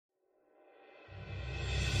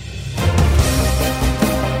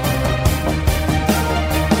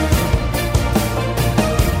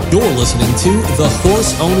You're listening to The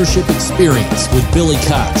Horse Ownership Experience with Billy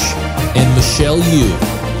Koch and Michelle Yu.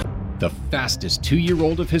 The fastest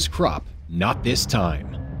 2-year-old of his crop, not this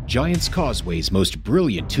time. Giants Causeway's most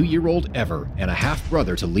brilliant 2-year-old ever and a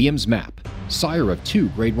half-brother to Liam's Map, sire of 2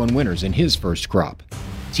 Grade 1 winners in his first crop.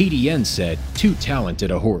 TDN said, too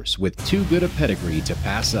talented a horse with too good a pedigree to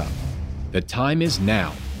pass up. The time is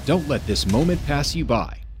now. Don't let this moment pass you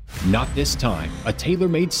by. Not this time, a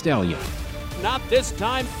tailor-made stallion. Not this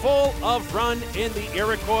time, full of run in the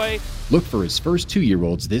Iroquois. Look for his first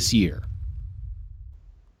 2-year-olds this year.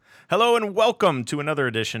 Hello and welcome to another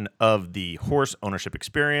edition of the Horse Ownership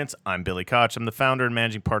Experience. I'm Billy Koch. I'm the founder and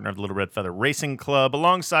managing partner of the Little Red Feather Racing Club.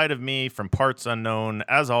 Alongside of me, from parts unknown,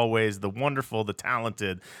 as always, the wonderful, the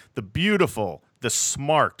talented, the beautiful, the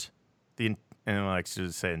smart, and I like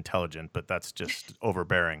to say intelligent, but that's just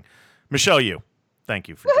overbearing. Michelle Yu, thank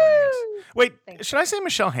you for joining us. Wait, should I say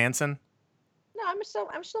Michelle Hansen? No,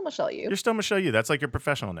 I'm still Michelle Yu. You're still Michelle Yu. That's like your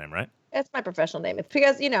professional name, right? It's my professional name. It's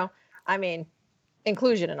because,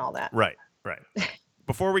 inclusion and all that. Right.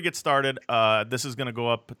 Before we get started, this is going to go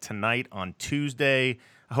up tonight on Tuesday.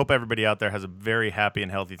 I hope everybody out there has a very happy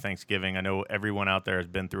and healthy Thanksgiving. I know everyone out there has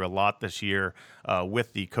been through a lot this year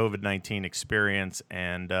with the COVID-19 experience,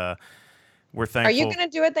 and we're thankful. Are you going to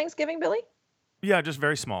do it Thanksgiving, Billy? Yeah, just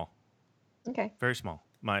very small. Okay. Very small.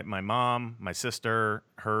 My mom, my sister,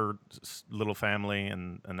 her little family,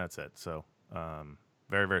 and that's it. So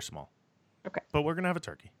very, very small. Okay. But we're going to have a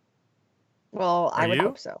turkey. Well, I would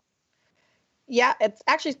hope so. Yeah, it's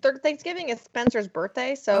actually Thanksgiving is Spencer's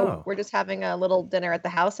birthday, so we're just having a little dinner at the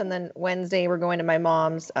house, and then Wednesday we're going to my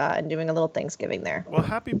mom's and doing a little Thanksgiving there. Well,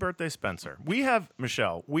 happy birthday, Spencer. We have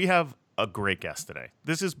a great guest today.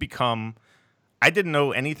 This has become... I didn't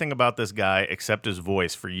know anything about this guy except his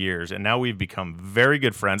voice for years, and now we've become very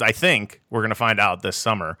good friends. I think we're going to find out this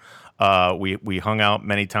summer. We hung out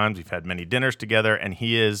many times. We've had many dinners together, and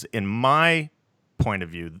he is, in my point of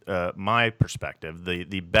view, my perspective,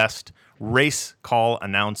 the best race call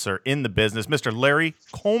announcer in the business. Mr. Larry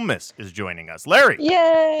Collmus is joining us. Larry!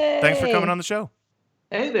 Yay! Thanks for coming on the show.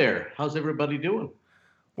 Hey there. How's everybody doing?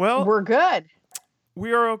 Well, we're good.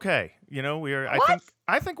 We are okay.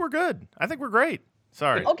 I think we're good. I think we're great.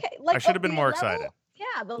 Sorry. Okay. I should have been more excited.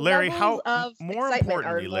 Yeah. The Larry, levels of more excitement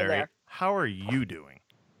importantly, are Larry, there. how are you doing?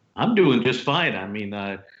 I'm doing just fine. I mean,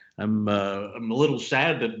 I'm a little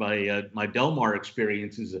sad that my Del Mar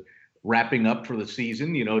experience is wrapping up for the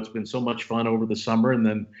season. You know, it's been so much fun over the summer, and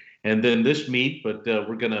then this meet. But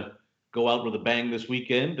we're gonna go out with a bang this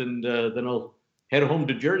weekend, and then I'll head home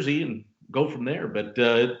to Jersey and go from there. But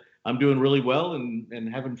I'm doing really well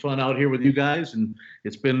and having fun out here with you guys, and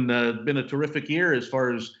it's been a terrific year as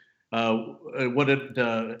far as what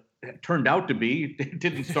it turned out to be. It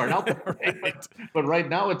didn't start out that way, but right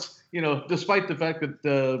now it's, despite the fact that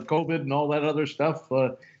COVID and all that other stuff,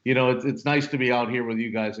 it's nice to be out here with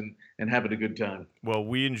you guys and having a good time. Well,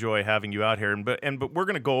 we enjoy having you out here, but we're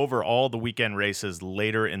going to go over all the weekend races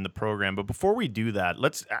later in the program. But before we do that,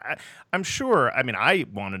 I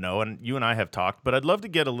want to know, and you and I have talked, but I'd love to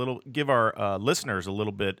give our listeners a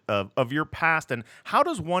little bit of your past, and how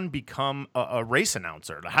does one become a race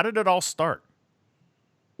announcer? How did it all start?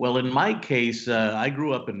 Well, in my case, I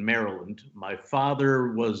grew up in Maryland. My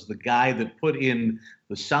father was the guy that put in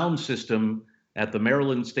the sound system at the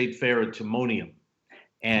Maryland State Fair at Timonium.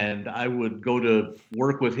 And I would go to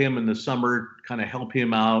work with him in the summer, kind of help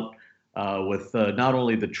him out with not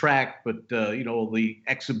only the track, but, the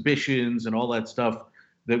exhibitions and all that stuff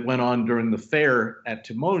that went on during the fair at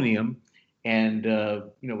Timonium. And,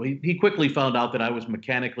 he quickly found out that I was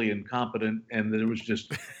mechanically incompetent and that there was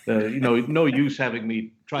just, no use having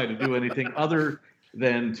me try to do anything other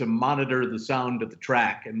than to monitor the sound at the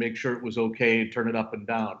track and make sure it was okay, turn it up and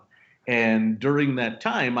down. And during that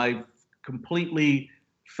time, I completely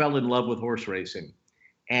fell in love with horse racing.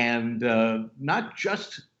 And not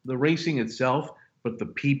just the racing itself, but the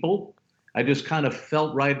people. I just kind of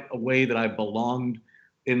felt right away that I belonged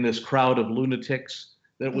in this crowd of lunatics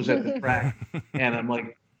that was at the track. And I'm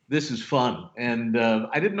like, this is fun. And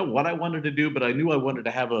I didn't know what I wanted to do, but I knew I wanted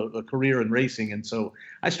to have a career in racing. And so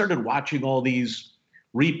I started watching all these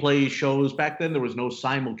replay shows. Back then, there was no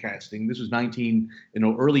simulcasting. This was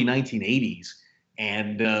early 1980s.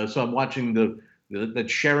 And so I'm watching the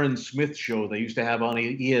Sharon Smith show they used to have on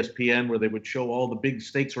ESPN, where they would show all the big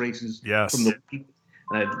stakes races. Yes. From and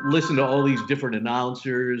I'd listen to all these different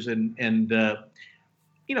announcers and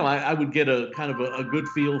I would get a kind of a good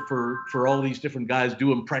feel for all these different guys,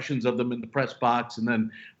 do impressions of them in the press box. And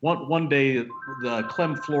then one day, the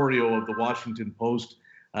Clem Florio of the Washington Post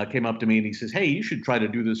came up to me and he says, "Hey, you should try to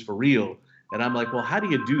do this for real." And I'm like, "Well, how do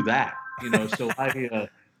you do that?" So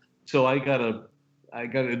so I got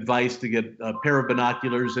advice to get a pair of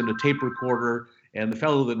binoculars and a tape recorder. And the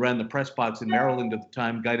fellow that ran the press box in Maryland at the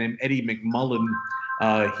time, a guy named Eddie McMullen,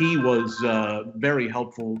 he was very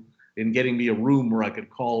helpful in getting me a room where I could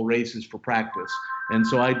call races for practice. And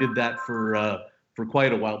so I did that for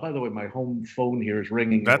quite a while. By the way, my home phone here is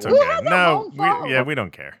ringing. That's okay. No, we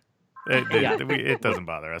don't care. It doesn't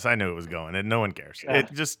bother us. I knew it was going, and no one cares.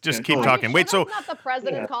 Just keep talking. Wait, so not the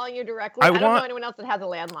president calling you directly. I don't know anyone else that has a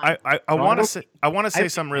landline. I want to say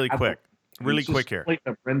something really quick here.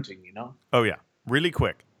 Of renting, you know. Oh yeah, really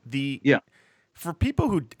quick. For people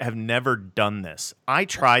who have never done this, I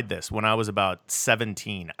tried this when I was about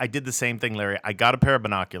 17. I did the same thing, Larry. I got a pair of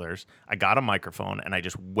binoculars, I got a microphone, and I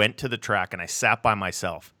just went to the track and I sat by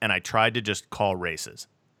myself and I tried to just call races.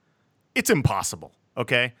 It's impossible,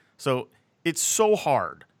 okay? So it's so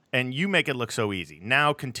hard, and you make it look so easy.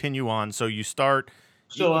 Now continue on. So you start.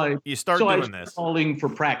 You start doing this. Calling for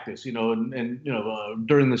practice, you know, and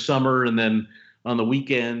during the summer, and then on the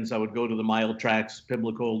weekends, I would go to the mile tracks,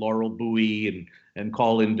 Pimlico, Laurel, Bowie, and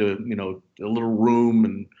call into a little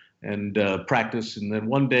room and practice. And then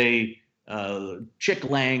one day, Chick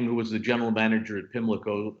Lang, who was the general manager at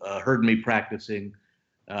Pimlico, heard me practicing.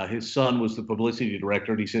 His son was the publicity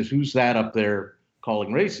director, and he says, "Who's that up there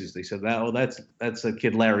calling races?" They said, "Oh, that's a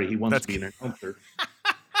kid Larry. He wants to be an announcer."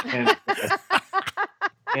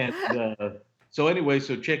 So anyway,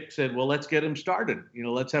 so Chick said, "Well, let's get him started.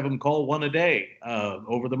 Let's have him call one a day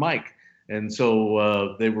over the mic." And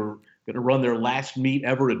so they were going to run their last meet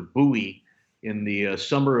ever at Bowie in the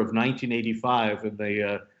summer of 1985, and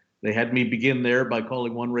they had me begin there by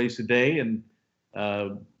calling one race a day, and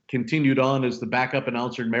continued on as the backup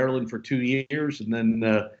announcer in Maryland for 2 years, and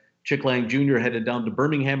then Chick Lang Jr. headed down to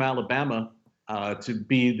Birmingham, Alabama, to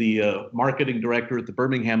be the marketing director at the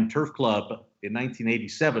Birmingham Turf Club in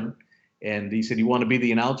 1987. And he said, "You want to be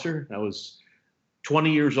the announcer?" I was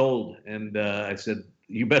 20 years old, and I said,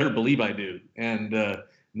 "You better believe I do." And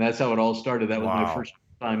that's how it all started. That was my first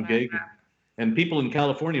time gig. And people in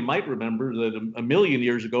California might remember that a million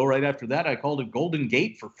years ago, right after that, I called it Golden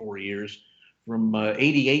Gate for 4 years, from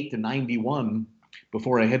 88 to 91,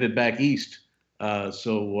 before I headed back east.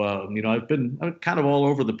 So I've been kind of all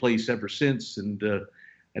over the place ever since, and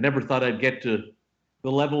I never thought I'd get to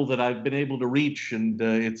the level that I've been able to reach, and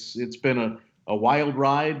it's been a wild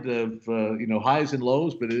ride of highs and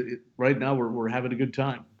lows, but right now we're having a good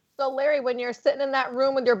time. So Larry, when you're sitting in that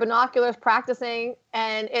room with your binoculars practicing,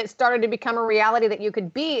 and it started to become a reality that you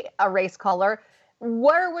could be a race caller,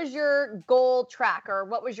 where was your goal track, or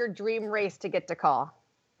what was your dream race to get to call?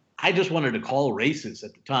 I just wanted to call races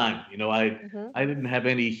at the time. I didn't have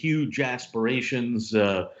any huge aspirations.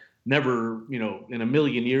 Never, in a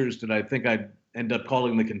million years did I think I'd end up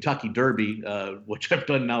calling the Kentucky Derby, which I've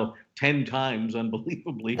done now 10 times,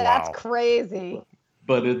 unbelievably. That's crazy.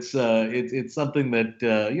 But it's something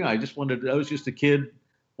that I just wanted. I was just a kid,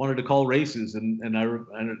 wanted to call races, and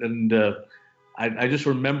I just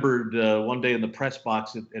remembered one day in the press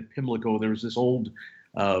box at Pimlico, there was this old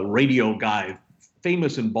radio guy,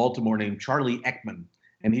 famous in Baltimore, named Charlie Ekman,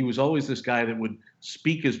 and he was always this guy that would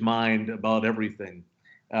speak his mind about everything.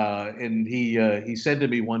 And he said to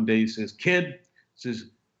me one day, he says, "Kid,"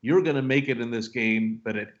 says, "you're gonna make it in this game,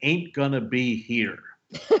 but it ain't gonna be here."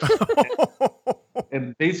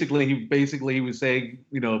 And basically he was saying,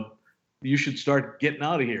 you should start getting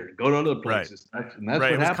out of here, go to other places. Right. And that's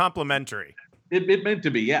right. What it was happened. complimentary. It meant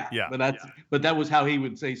to be, yeah. But that was how he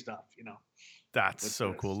would say stuff, That's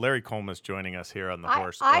so cool. Larry Collmus joining us here on the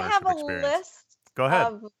Horse I Ownership have a Experience. list. Go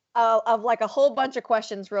ahead. Of like a whole bunch of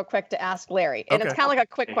questions real quick to ask Larry. And it's kind of like a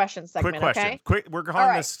quick question segment, quick question. Okay? Quick, we're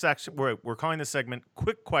calling this section we're calling this segment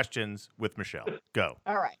Quick Questions with Michelle. Go.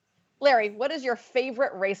 All right. Larry, what is your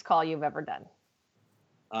favorite race call you've ever done?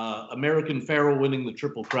 American Pharoah winning the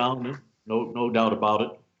Triple Crown, no doubt about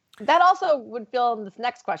it. That also would fill in this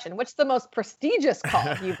next question. What's the most prestigious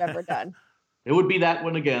call you've ever done? It would be that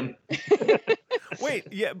one again. Wait,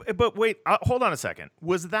 hold on a second.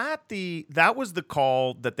 Was that was the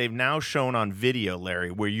call that they've now shown on video,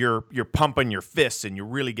 Larry, where you're pumping your fists and you're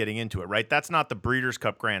really getting into it, right? That's not the Breeders'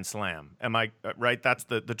 Cup Grand Slam. Am I right? That's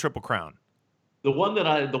the Triple Crown. The one that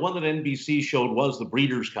NBC showed was the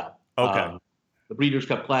Breeders' Cup. Okay. The Breeders'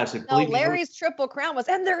 Cup Classic. No, Larry's Triple Crown was,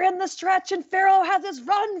 and they're in the stretch, and Pharoah has his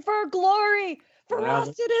run for glory.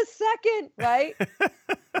 Frosted is second, right?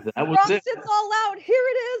 That was Frosted's all out. Here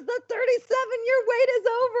it is. The 37-year wait is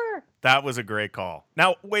over. That was a great call.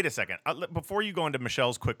 Now, wait a second. Before you go into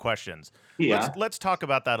Michelle's quick questions, let's talk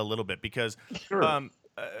about that a little bit, because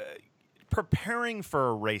preparing for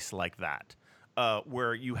a race like that,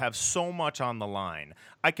 where you have so much on the line.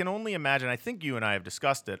 I can only imagine. I think you and I have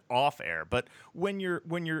discussed it off air, but when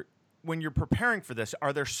you're preparing for this,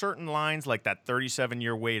 are there certain lines like that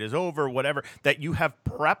 37-year wait is over, whatever, that you have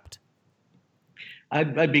prepped?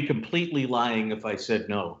 I'd be completely lying if I said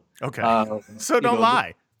no. Okay, so don't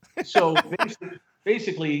lie. So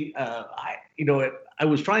basically, I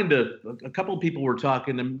was trying to. A couple of people were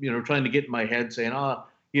talking, and trying to get in my head, saying,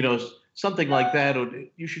 something like that. Or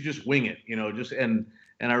you should just wing it, just and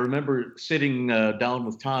I remember sitting down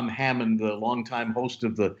with Tom Hammond, the longtime host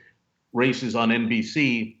of the races on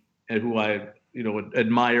NBC, and who I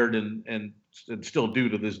admired and still do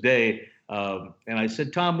to this day. And I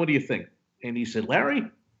said, Tom, what do you think? And he said, Larry,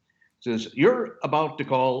 says, you're about to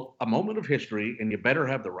call a moment of history, and you better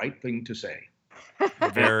have the right thing to say.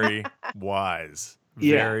 Very wise.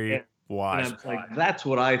 Very wise. And I'm like, that's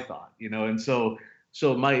what I thought, And so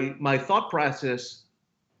my thought process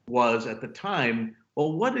was at the time,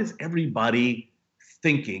 well, what is everybody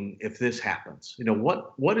thinking if this happens?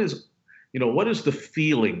 What is the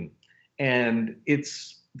feeling? And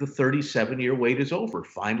it's the 37-year wait is over.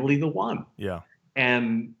 Finally, the one. Yeah.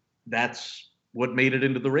 And that's what made it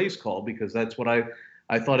into the race call, because that's what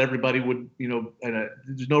I thought everybody would,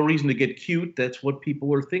 there's no reason to get cute. That's what people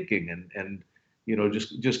were thinking. And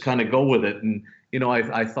just kind of go with it. And,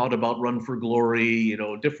 I thought about Run for Glory,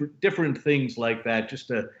 different things like that, just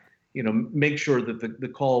to, make sure that the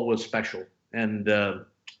call was special. And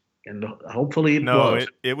hopefully it was.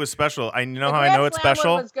 It was special. I know how I know it's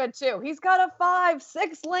special. One was good too. He's got a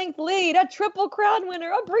 5-6 length lead, a Triple Crown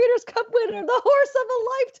winner, a Breeders' Cup winner, the horse of a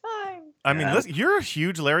lifetime. I mean, listen, you're a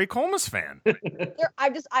huge Larry Collmus fan.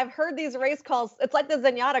 I've heard these race calls. It's like the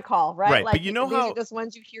Zenyatta call, right? Right, like, but these are just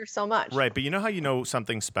ones you hear so much. Right, but you know how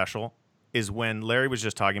something special is when Larry was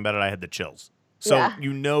just talking about it. I had the chills. So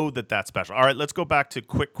that's special. All right, let's go back to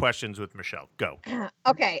quick questions with Michelle. Go.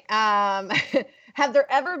 Okay. Have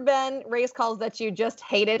there ever been race calls that you just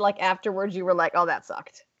hated, like afterwards you were like, oh, that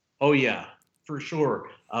sucked? Oh, yeah, for sure.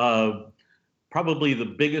 Probably the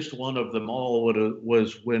biggest one of them all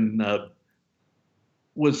was when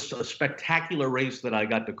was a spectacular race that I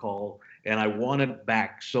got to call, and I won it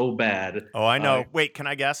back so bad. Oh, I know. Wait, can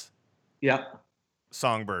I guess? Yeah.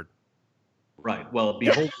 Songbird. Right. Well,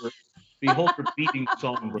 Beholder beating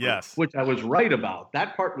Songbird, yes, which I was right about.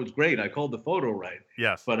 That part was great. I called the photo right.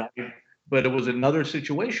 Yes. But it was another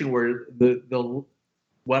situation where the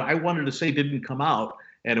what I wanted to say didn't come out,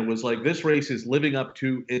 and it was like, this race is living up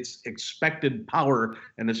to its expected power.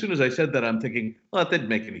 And as soon as I said that, I'm thinking, well, that didn't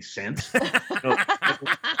make any sense.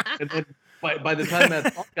 And then by the time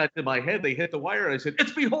that thought got to my head, they hit the wire. I said,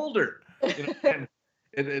 it's Beholder.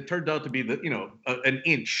 And it turned out to be an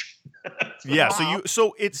inch. Yeah. Wow.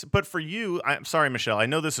 But for you, I'm sorry, Michelle. I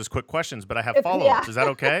know this is quick questions, but I have follow-ups. Is that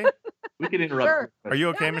okay? We can interrupt. Sure. Are you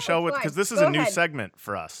okay, Michelle? Because this is a new segment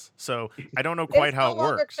for us, so I don't know quite how it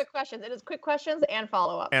works. Quick questions. It is quick questions and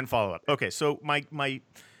follow-up. Okay. So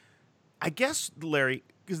I guess, Larry,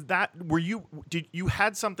 did you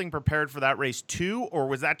had something prepared for that race too, or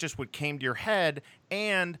was that just what came to your head?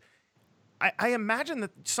 And I imagine that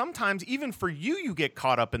sometimes, even for you, you get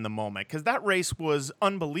caught up in the moment, because that race was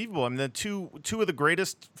unbelievable. I mean, the two of the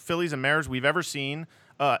greatest fillies and mares we've ever seen,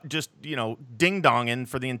 just ding-donging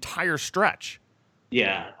for the entire stretch.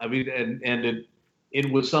 Yeah, I mean, and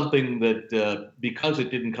it was something that because it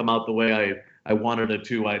didn't come out the way I wanted it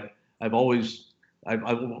to, I've always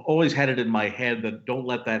had it in my head that don't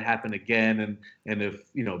let that happen again. And if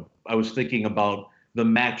I was thinking about the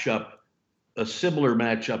matchup. A similar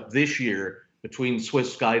matchup this year between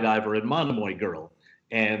Swiss Skydiver and Monomoy Girl,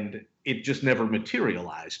 and it just never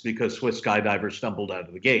materialized because Swiss Skydiver stumbled out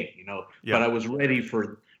of the gate, Yeah. But I was ready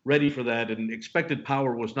for that, and expected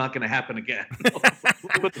power was not going to happen again.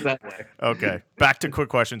 Put it that way. Okay, back to quick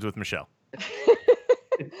questions with Michelle.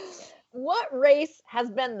 What race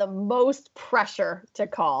has been the most pressure to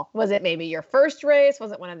call? Was it maybe your first race?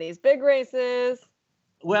 Was it one of these big races?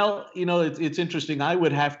 Well, it's interesting. I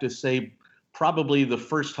would have to say probably the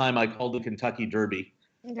first time I called the Kentucky Derby,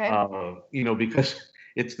 because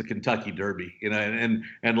it's the Kentucky Derby, and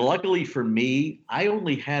luckily for me, I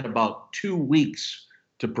only had about 2 weeks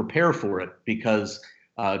to prepare for it, because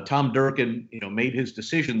Tom Durkin, made his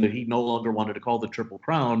decision that he no longer wanted to call the Triple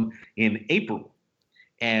Crown in April,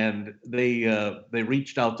 and they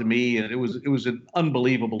reached out to me, and it was an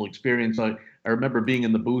unbelievable experience. I remember being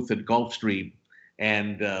in the booth at Gulfstream,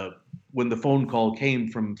 and when the phone call came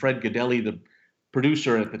from Fred Godelli, the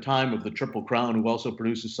producer at the time of the Triple Crown, who also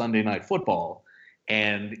produces Sunday Night Football,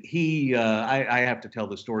 and he, I have to tell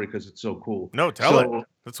the story because it's so cool. No, tell it.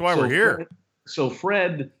 That's why we're here.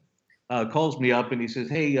 Fred calls me up and he says,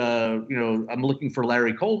 "Hey, I'm looking for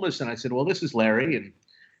Larry Collmus." And I said, "Well, this is Larry." And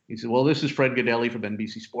he said, "Well, this is Fred Godelli from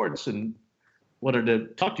NBC Sports, and wanted to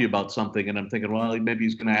talk to you about something." And I'm thinking, well, maybe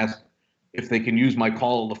he's going to ask if they can use my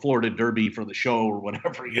call of the Florida Derby for the show or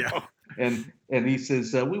whatever, you know. And he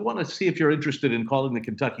says, "We want to see if you're interested in calling the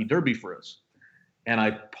Kentucky Derby for us." And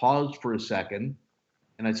I paused for a second,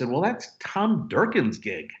 and I said, "Well, that's Tom Durkin's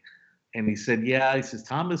gig." And he said, "Yeah." He says,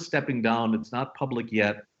 "Tom is stepping down. It's not public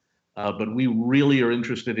yet, but we really are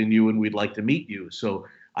interested in you, and we'd like to meet you." So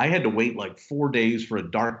I had to wait like 4 days for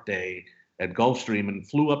a dark day at Gulfstream and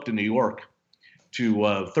flew up to New York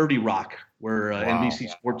to 30 Rock, where NBC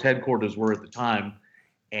Sports headquarters were at the time,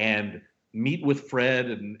 and meet with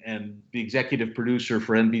Fred and the executive producer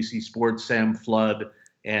for NBC Sports, Sam Flood,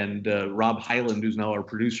 and Rob Hyland, who's now our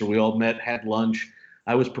producer. We all met, had lunch.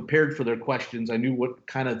 I was prepared for their questions. I knew what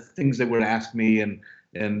kind of things they would ask me, and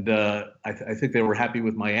I think they were happy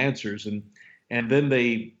with my answers. And then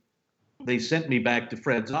they sent me back to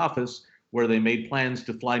Fred's office, where they made plans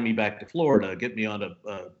to fly me back to Florida, get me on a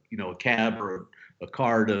cab or a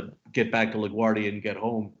car to get back to LaGuardia and get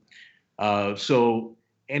home. So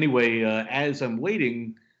anyway, as I'm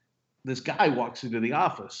waiting, this guy walks into the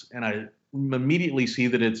office, and I immediately see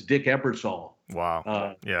that it's Dick Ebersol,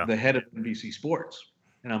 the head of NBC Sports.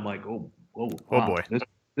 And I'm like, wow, boy,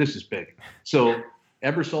 this is big. So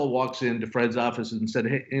Ebersol walks into Fred's office and said,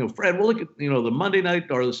 "Hey, Fred, we'll look at, the Monday night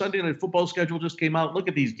or the Sunday night football schedule just came out. Look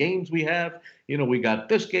at these games we have. We got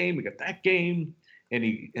this game, we got that game."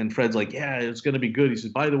 And Fred's like, "Yeah, it's going to be good." He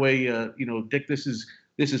says, "By the way, Dick, this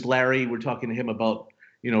is Larry. We're talking to him about,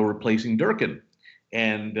 replacing Durkin."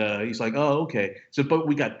 And he's like, "Oh, okay." So, but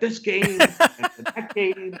we got this game and that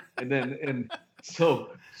game, and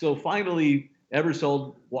so finally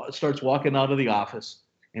Ebersol starts walking out of the office,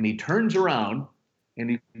 and he turns around and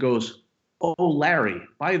he goes, "Oh, Larry,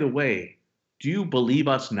 by the way, do you believe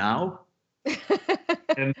us now?"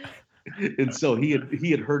 And so he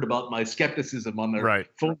had heard about my skepticism on their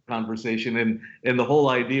phone conversation, and the whole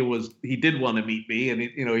idea was he did want to meet me, and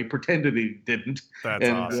he pretended he didn't. That's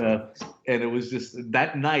awesome. And it was just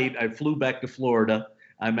that night I flew back to Florida.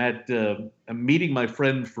 I'm meeting my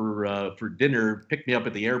friend for dinner, picked me up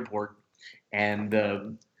at the airport, and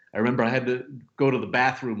I remember I had to go to the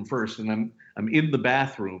bathroom first, and I'm in the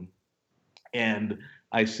bathroom, and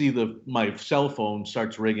I see my cell phone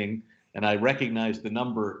starts ringing, and I recognize the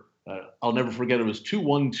number. I'll never forget. It was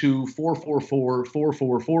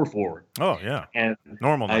 212-444-4444. Oh yeah, and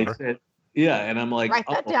normal number. I said, yeah, and I'm like, write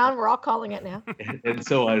that down. We're all calling it now. And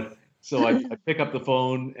so I pick up the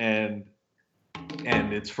phone, and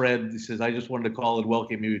it's Fred. He says, "I just wanted to call and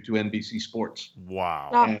welcome you to NBC Sports."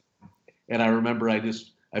 Wow. Oh. And I remember I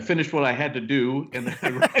finished what I had to do, and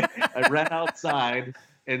then I ran outside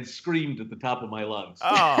and screamed at the top of my lungs.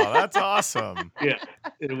 Oh, that's awesome. Yeah,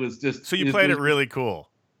 it was just. So you played it really cool.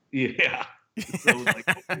 Yeah. So I was like,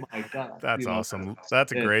 oh my God. That's awesome.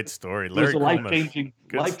 That's a great story. It was a Larry life-changing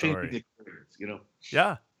story. experience,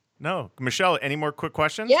 Yeah. No. Michelle, any more quick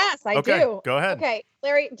questions? Yes, I do. Go ahead. Okay.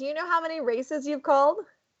 Larry, do you know how many races you've called?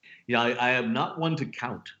 Yeah, I am not one to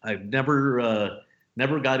count. I've never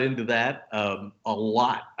got into that. A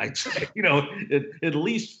lot, I'd say. At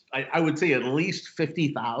least I would say at least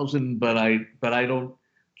 50,000, but I don't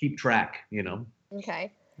keep track.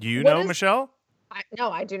 Okay. Do you know, Michelle?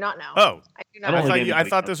 No, I do not know. Oh, I do not. I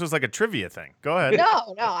thought this was like a trivia thing. Go ahead.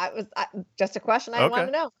 No, it was just a question I wanted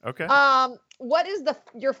to know. Okay. What is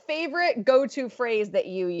your favorite go-to phrase that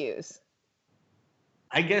you use?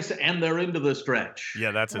 I guess, and they're into the stretch.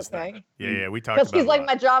 Yeah, that's his thing. Yeah, we talked about it. Because he's like,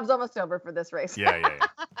 my job's almost over for this race. Yeah,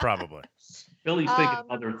 probably. Billy's thinking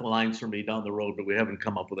other lines for me down the road, but we haven't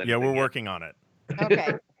come up with anything. Yeah, we're working on it.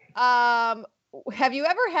 Okay. Have you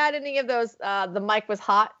ever had any of those the mic was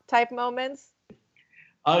hot type moments?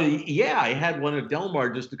 Yeah, I had one at Del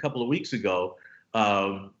Mar just a couple of weeks ago,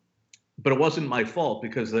 but it wasn't my fault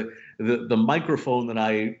because the microphone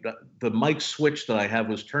the mic switch that I have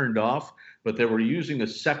was turned off, but they were using a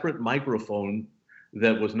separate microphone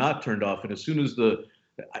that was not turned off. And as soon as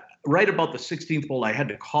right about the 16th hole, I had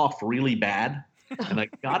to cough really bad, and I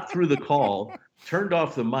got through the call, turned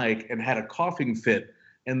off the mic, and had a coughing fit.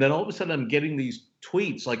 And then all of a sudden, I'm getting these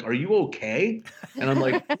tweets like, "Are you okay?" And I'm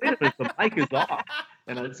like, "Wait a minute, the mic is off."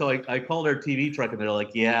 And so I called our TV truck, and they're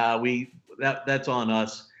like, "Yeah, that's on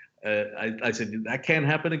us." I said, "That can't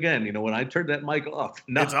happen again." When I turned that mic off,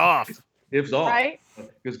 no, it's off. It's off. Right?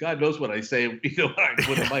 Because God knows what I say. When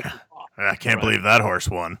the mic is off. I can't believe that horse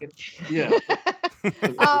won. Yeah.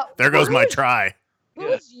 There goes my try.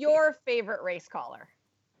 Who's your favorite race caller?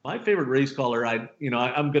 My favorite race caller, I'm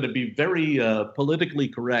going to be very politically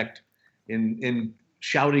correct in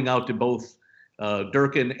shouting out to both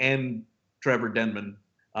Durkin and Trevor Denman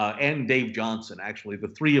and Dave Johnson. Actually, the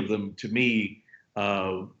three of them, to me,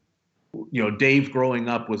 Dave growing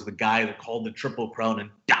up was the guy that called the Triple Crown, and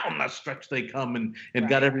down the stretch they come, and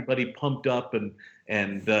got everybody pumped up,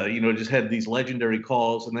 and just had these legendary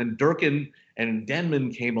calls. And then Durkin and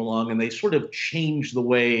Denman came along, and they sort of changed the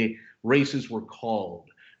way races were called,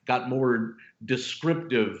 got more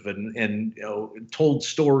descriptive, and told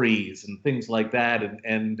stories and things like that.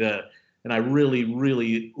 And I really,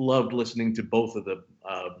 really loved listening to both of them,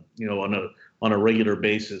 on a regular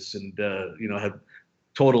basis, and have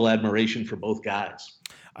total admiration for both guys.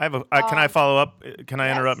 Can I follow up? Can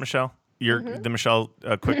I interrupt, Yes. Michelle? The Michelle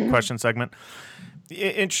quick question segment.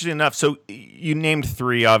 Interesting enough. So you named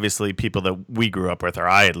three, obviously, people that we grew up with, or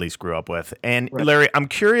I at least grew up with. And Right. Larry, I'm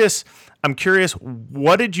curious.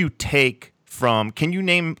 What did you take from? Can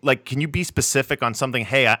you be specific on something?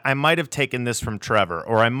 Hey, I might have taken this from Trevor,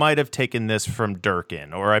 or I might have taken this from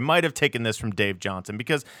Durkin, or I might have taken this from Dave Johnson,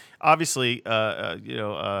 because obviously,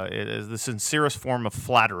 it is the sincerest form of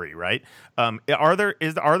flattery, right? Are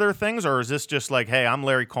there things, or is this just like, hey, I'm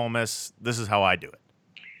Larry Collmus, this is how I do it?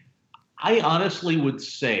 I honestly would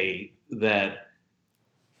say that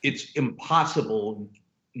it's impossible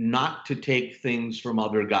not to take things from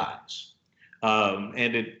other guys,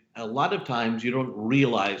 and a lot of times you don't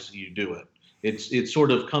realize you do it. It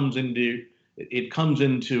sort of comes into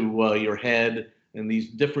your head, and these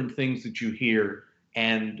different things that you hear.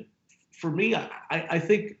 And for me, I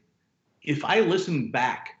think if I listen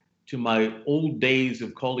back to my old days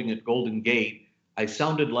of calling it Golden Gate, I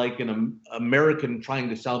sounded like an American trying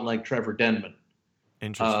to sound like Trevor Denman.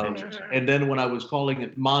 Interesting. And then when I was calling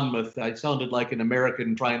it Monmouth, I sounded like an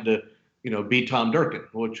American trying to, be Tom Durkin,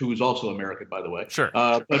 who was also American, by the way. Sure.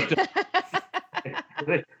 But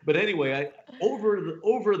anyway,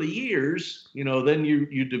 over the years, then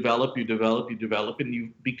you develop, and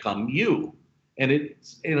you become you. And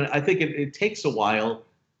I think it takes a while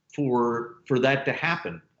for that to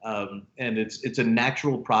happen. And it's a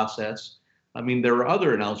natural process. I mean, there are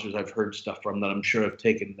other announcers I've heard stuff from that I'm sure I've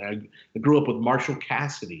taken. I grew up with Marshall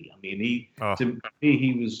Cassidy. I mean, to me,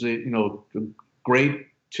 he was, great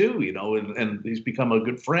too, and he's become a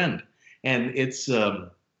good friend. And it's,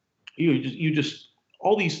 you just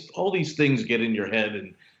all these things get in your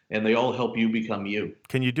head, and they all help you become you.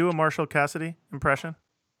 Can you do a Marshall Cassidy impression?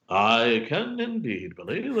 I can indeed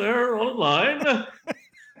believe they're online.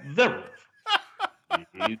 There.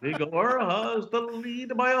 Easy goer has the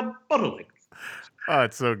lead by a butter length. Oh,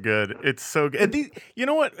 it's so good. It's so good. And you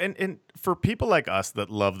know what? And for people like us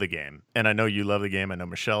that love the game, and I know you love the game, I know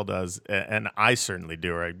Michelle does, and I certainly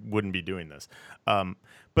do, or I wouldn't be doing this.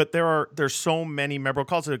 But there's so many memorable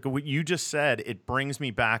calls. Like what you just said, it brings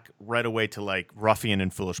me back right away to like Ruffian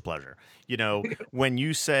and Foolish Pleasure.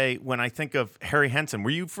 When I think of Harry Henson,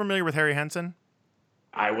 were you familiar with Harry Henson?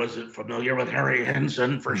 I wasn't familiar with Harry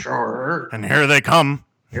Henson for sure. And here they come.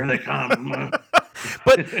 Here they come.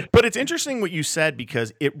 But it's interesting what you said,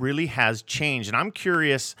 because it really has changed, and I'm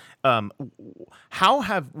curious, what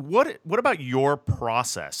about your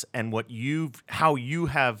process and how you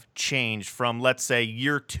have changed from, let's say,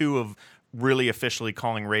 year 2 of really officially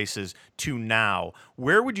calling races to now?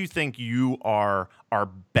 Where would you think you are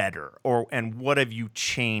better, and what have you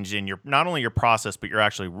changed in your, not only your process but your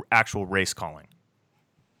actual race calling?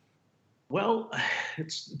 Well,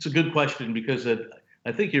 it's a good question, because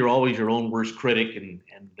I think you're always your own worst critic, and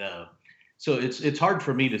so it's hard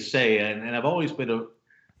for me to say. And I've always been a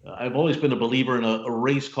believer in a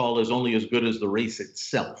race call is only as good as the race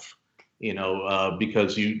itself,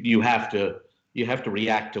 because you have to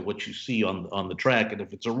react to what you see on the track. And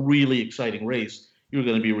if it's a really exciting race, you're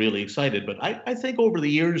going to be really excited. But I think over the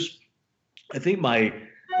years, I think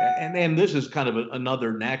and this is kind of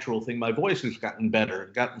another natural thing, my voice has gotten better,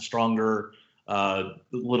 gotten stronger, a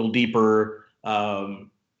little deeper. And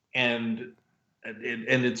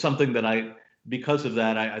it's something that because of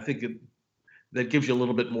that, I think that gives you a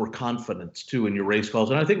little bit more confidence too in your race calls.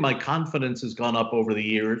 And I think my confidence has gone up over the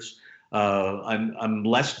years. I'm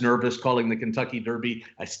less nervous calling the Kentucky Derby.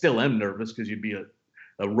 I still am nervous, because you'd be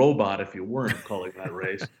a robot if you weren't calling that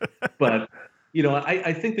race. But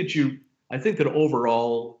I think that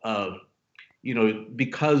overall,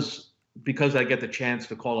 because I get the chance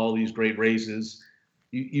to call all these great races,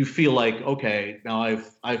 you feel like, okay, now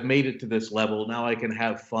I've made it to this level. Now I can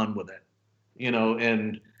have fun with it,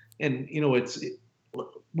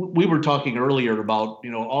 we were talking earlier about,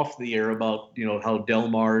 off the air about, how Del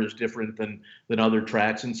Mar is different than other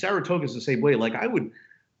tracks, and Saratoga is the same way. Like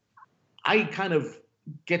I kind of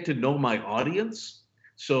get to know my audience.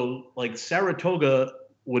 So like Saratoga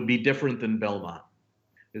would be different than Belmont.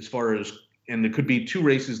 as far as, and there could be two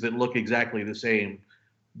races that look exactly the same,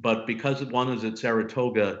 but because one is at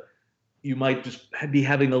Saratoga, you might just be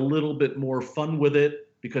having a little bit more fun with it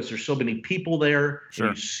because there's so many people there. Sure.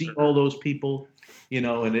 And you see all those people,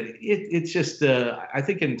 and it's just, I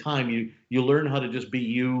think in time you learn how to just be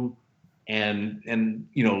you and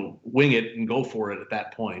wing it and go for it at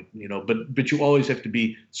that point, but you always have to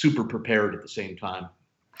be super prepared at the same time.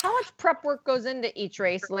 How much prep work goes into each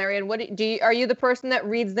race, Larry? And are you the person that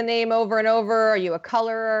reads the name over and over? Are you a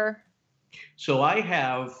colorer? So I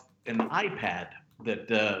have an iPad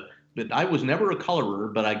that I was never a colorer,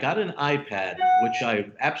 but I got an iPad, which I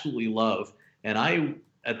absolutely love. And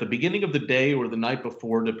at the beginning of the day or the night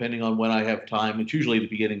before, depending on when I have time, it's usually the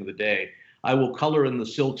beginning of the day, I will color in the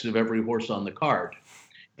silks of every horse on the card.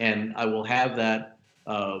 And I will have that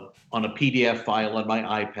on a PDF file on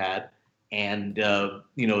my iPad. And,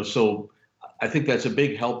 so I think that's a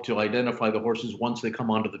big help to identify the horses once they come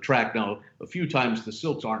onto the track. Now, a few times the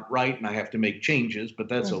silks aren't right and I have to make changes, but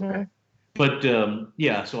that's okay. But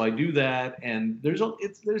so I do that, and there's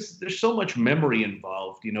so much memory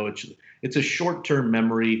involved. It's a short-term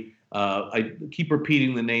memory. I keep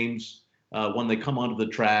repeating the names when they come onto the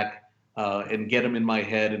track and get them in my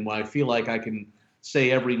head. And when I feel like I can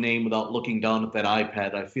say every name without looking down at that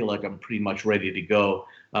iPad, I feel like I'm pretty much ready to go.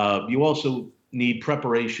 You also need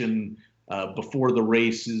preparation before the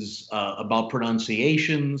races about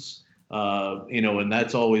pronunciations, and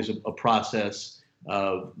that's always a process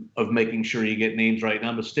of making sure you get names right. And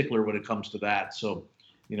I'm a stickler when it comes to that. So,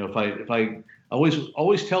 if I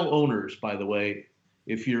always tell owners, by the way,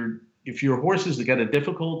 if your horses that got a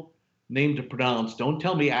difficult name to pronounce, don't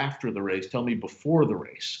tell me after the race. Tell me before the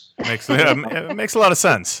race. It makes a lot of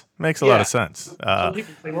sense. Makes a lot of sense. Some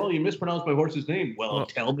people say, "Well, you mispronounced my horse's name." Well,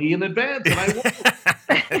 tell me in advance, and I won't.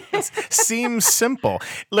 It seems simple.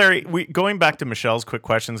 Larry, going back to Michelle's quick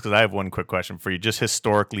questions, because I have one quick question for you, just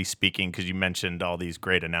historically speaking, because you mentioned all these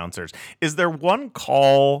great announcers. Is there one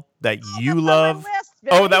call that you love?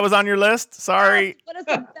 Oh, that was on your list? Sorry. Yes. What is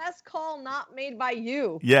the best call not made by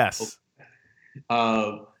you? Yes.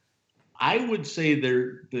 I would say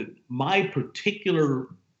that my particular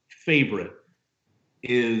favorite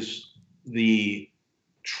is the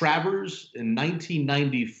Travers in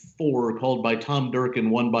 1994, called by Tom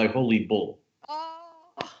Durkin, won by Holy Bull.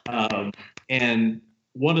 And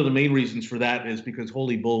one of the main reasons for that is because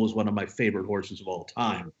Holy Bull was one of my favorite horses of all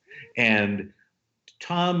time. And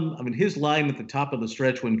Tom, his line at the top of the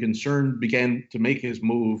stretch when Concern began to make his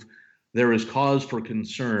move, "There is cause for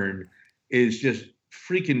concern," is just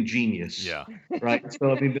freaking genius. Yeah. Right.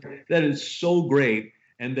 So, that is so great.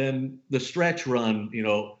 And then the stretch run,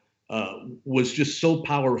 was just so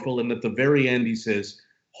powerful. And at the very end, he says,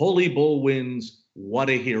 "Holy Bull wins. What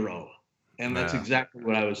a hero." And that's exactly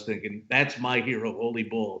what I was thinking. That's my hero, Holy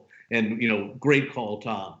Bull. And, great call,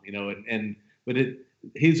 Tom, but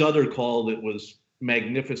his other call that was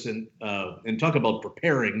magnificent, and talk about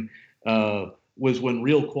preparing, was when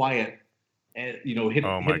Real Quiet, hit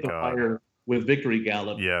the fire with Victory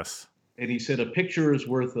Gallop. Yes. And he said, "A picture is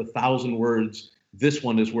worth 1,000 words. This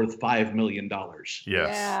one is worth $5 million. Yes.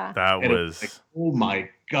 Yeah. That and was. Like, oh my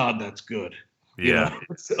God, that's good. Yeah.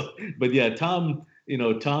 But yeah, Tom,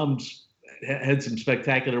 Tom's had some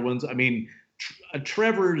spectacular ones.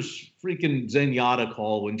 Trevor's freaking Zenyatta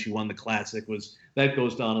call when she won the Classic that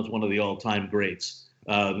goes down as one of the all-time greats.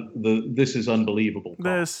 This is unbelievable.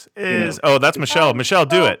 This is that's Michelle. Michelle,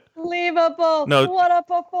 do it. Unbelievable. No. What a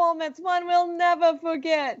performance. One will never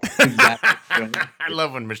forget. Exactly. I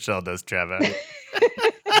love when Michelle does Travis.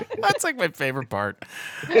 That's like my favorite part.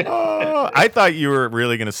 Oh, I thought you were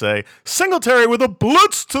really going to say Singletary with a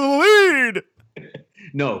blitz to the lead.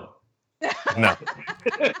 No.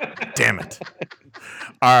 Damn it.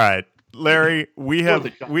 All right. Larry, we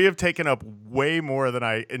have taken up way more than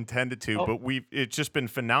I intended to, but it's just been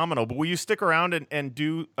phenomenal. But will you stick around and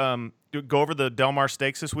go over the Del Mar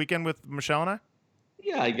Stakes this weekend with Michelle and I?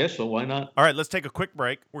 Yeah, I guess so. Why not? All right, let's take a quick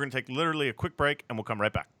break. We're going to take literally a quick break, and we'll come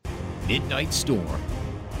right back. Midnight Storm,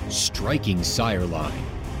 striking sire line,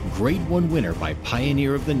 Grade 1 winner by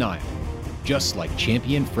Pioneer of the Nile, just like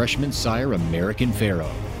champion freshman sire American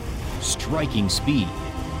Pharaoh. Striking speed,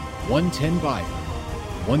 110 Bible,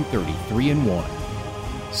 133-1.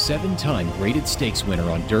 7-time graded stakes winner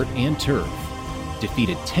on dirt and turf.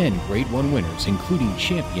 Defeated 10 Grade 1 winners, including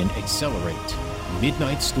champion Accelerate.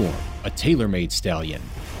 Midnight Storm, a tailor-made stallion.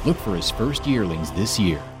 Look for his first yearlings this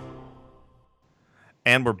year.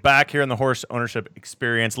 And we're back here in the Horse Ownership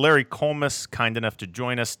Experience. Larry Collmus, kind enough to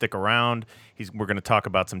join us. Stick around. We're going to talk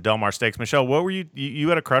about some Del Mar Stakes. Michelle, what were you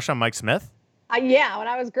had a crush on Mike Smith? Yeah, when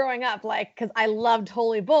I was growing up, like, because I loved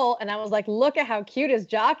Holy Bull, and I was like, look at how cute his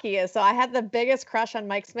jockey is. So I had the biggest crush on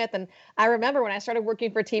Mike Smith. And I remember when I started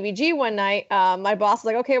working for TVG one night, my boss was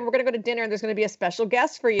like, okay, we're going to go to dinner, and there's going to be a special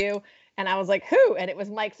guest for you. And I was like, who? And it was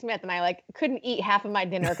Mike Smith. And I like couldn't eat half of my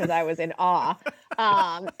dinner because I was in awe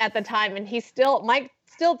at the time. And Mike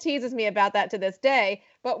still teases me about that to this day.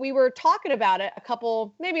 But we were talking about it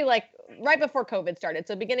maybe like right before COVID started.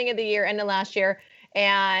 So beginning of the year, end of last year.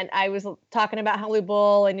 And I was talking about Holy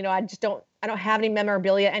Bull, and I don't have any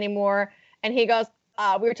memorabilia anymore. And he goes,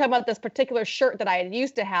 we were talking about this particular shirt that I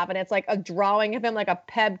used to have, and it's like a drawing of him, like a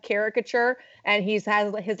Peb caricature, and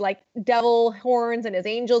has his like devil horns and his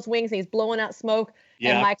angel's wings, and he's blowing out smoke.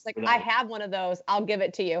 Yeah, and Mike's like, I have one of those. I'll give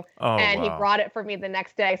it to you. Oh, and wow. He brought it for me the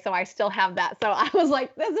next day, so I still have that. So I was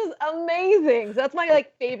like, this is amazing. So that's my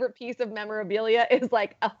like favorite piece of memorabilia is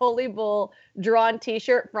like a Holy Bull drawn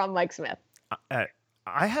T-shirt from Mike Smith.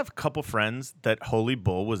 I have a couple friends that Holy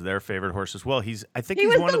Bull was their favorite horse as well. I think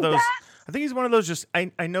he's one of those. I think he's one of those. Just I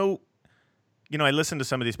know, I listen to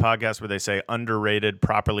some of these podcasts where they say underrated,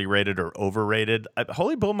 properly rated, or overrated.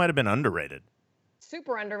 Holy Bull might have been underrated.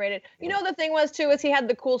 Super underrated. The thing was too is he had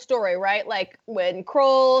the cool story, right? Like when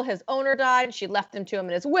Kroll, his owner, died, she left him to him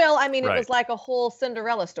in his will. I mean, it was like a whole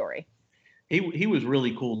Cinderella story. He was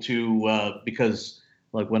really cool too because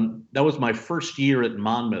like when that was my first year at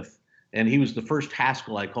Monmouth. And he was the first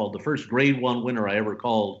Haskell I called. The first Grade 1 winner I ever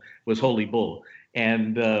called was Holy Bull.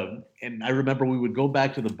 And I remember we would go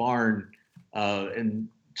back to the barn and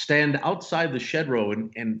stand outside the shed row,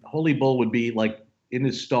 and Holy Bull would be like in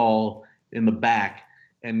his stall in the back,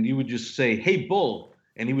 and you would just say, "Hey, Bull,"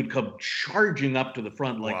 and he would come charging up to the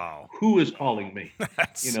front like, wow. Who is calling me?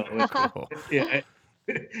 That's so cool. Yeah.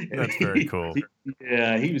 That's very cool.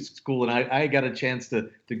 He was cool, and I got a chance to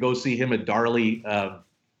go see him at Darley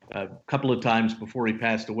a couple of times before he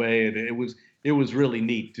passed away, and it was really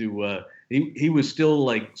neat to he was still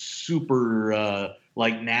like super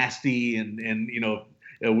like nasty, and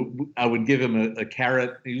I would give him a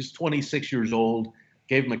carrot. He was 26 years old,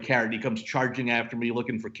 gave him a carrot. He comes charging after me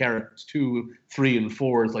looking for carrots 2, 3, and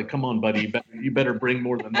 4. It's like, come on, buddy, you better bring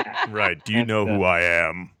more than that. Right? Do you know who I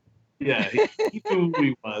am? Yeah, he knew who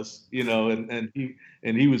he was, and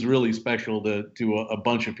he was really special to a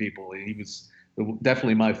bunch of people. He was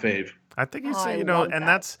definitely my fave. I think he's, and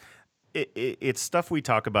that's it's stuff we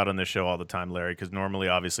talk about on this show all the time, Larry, because normally,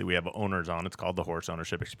 obviously, we have owners on. It's called the Horse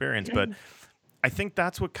Ownership Experience. But I think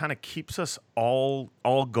that's what kind of keeps us all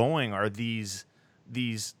going are these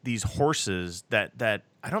horses that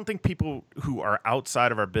I don't think people who are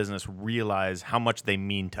outside of our business realize how much they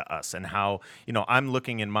mean to us, and how, I'm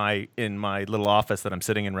looking in my little office that I'm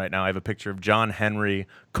sitting in right now. I have a picture of John Henry,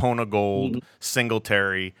 Kona Gold,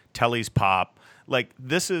 Singletary, Telly's Pop. Like,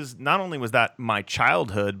 this is not only was that my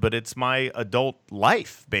childhood, but it's my adult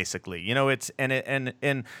life, basically.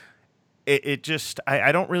 It just,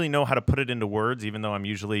 I don't really know how to put it into words, even though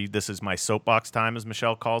this is my soapbox time, as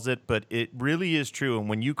Michelle calls it, but it really is true. And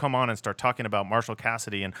when you come on and start talking about Marshall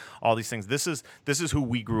Cassidy and all these things, this is who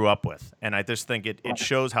we grew up with. And I just think it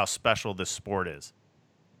shows how special this sport is.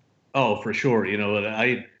 Oh, for sure.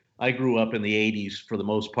 I grew up in the 80s for the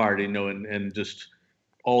most part, and just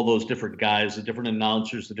all those different guys, the different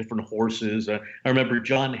announcers, the different horses. I remember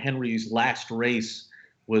John Henry's last race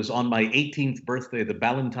was on my 18th birthday, the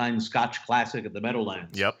Ballantine Scotch Classic at the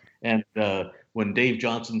Meadowlands. Yep. And when Dave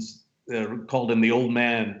Johnson's called him the old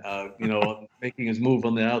man, making his move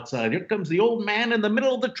on the outside, here comes the old man in the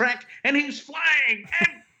middle of the track, and he's flying, and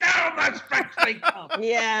down the stretch they come.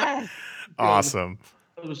 Yeah. Awesome.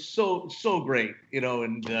 It was so great,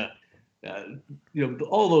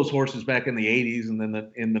 all those horses back in the 80s and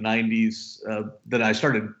then in the 90s that I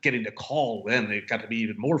started getting to call. Then they got to be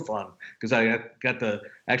even more fun because I got to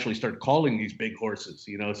actually start calling these big horses,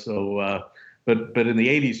 so but in the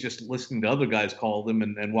 80s, just listening to other guys call them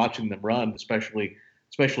and watching them run, especially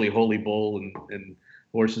Holy Bull and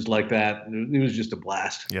horses like that, it was just a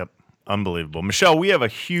blast. Yep. Unbelievable. Michelle, we have a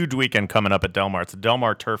huge weekend coming up at Del Mar. It's the Del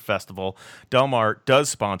Mar Turf Festival. Del Mar does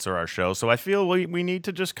sponsor our show, so I feel we need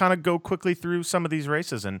to just kind of go quickly through some of these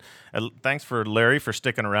races. And thanks for Larry for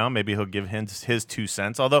sticking around. Maybe he'll give his 2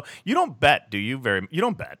 cents. Although you don't bet, do you? You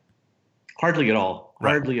don't bet. Hardly at all.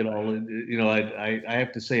 Right. Hardly at all. I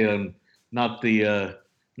have to say I'm not the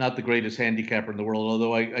greatest handicapper in the world,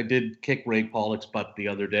 although I did kick Ray Pollock's butt the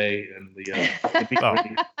other day. And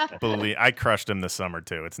believe I crushed him this summer,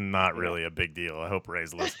 too. It's not really a big deal. I hope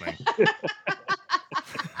Ray's listening.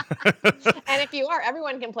 And if you are,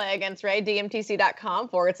 everyone can play against Ray,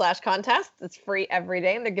 dmtc.com/contest. It's free every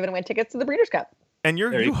day, and they're giving away tickets to the Breeders' Cup. And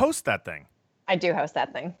you host that thing. I do host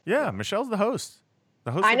that thing. Yeah, Michelle's the host.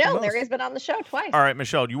 The host I with the know. most. Larry's been on the show twice. All right,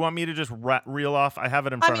 Michelle, do you want me to just reel off? I have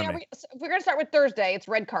it in front of me. We're going to start with Thursday. It's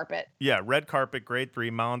red carpet. Yeah, red carpet, grade 3,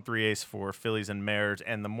 Mile and 3 Ace 4, Fillies and Mares,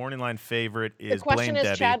 and the morning line favorite is The question Blame is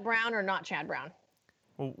Debbie. Chad Brown or not Chad Brown?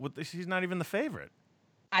 Well, he's not even the favorite.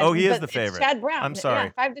 He is the favorite. It's Chad Brown. I'm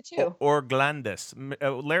sorry. Yeah, 5-2.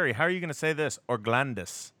 Orglandis. Larry, how are you going to say this?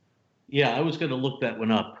 Orglandis. Yeah, I was going to look that one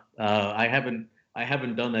up. I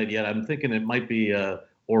haven't done that yet. I'm thinking it might be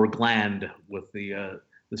Orgland with the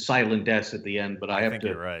silent S at the end, but I think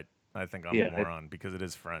you're right. I think I'm a moron because it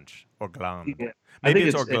is French. Orgland. Yeah, Maybe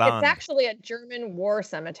it's Orgland. It's actually a German war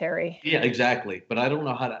cemetery. Yeah, exactly. But I don't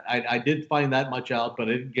know how to. I did find that much out, but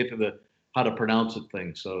I didn't get to the how to pronounce it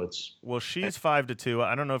thing. So it's. Well, she's 5-2.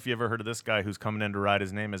 I don't know if you ever heard of this guy who's coming in to ride.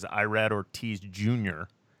 His name is Irad Ortiz Jr.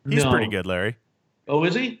 He's pretty good, Larry. Oh,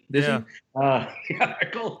 is he? Yeah. Yeah,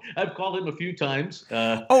 I've called him a few times.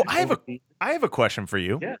 I have a question for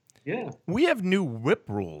you. Yeah. We have new whip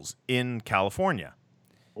rules in California.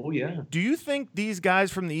 Oh, yeah. Do you think these guys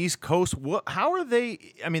from the East Coast, how are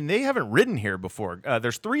they? I mean, they haven't ridden here before.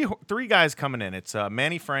 There's three guys coming in. It's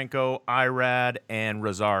Manny Franco, Irad, and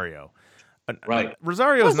Rosario. Right.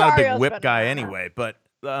 Rosario's not a big whip guy anyway, but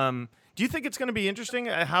do you think it's going to be interesting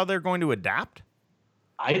how they're going to adapt?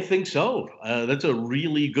 I think so. That's a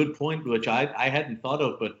really good point, which I hadn't thought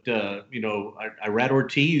of. But Irad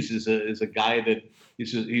Ortiz is a guy that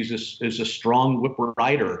is a strong whip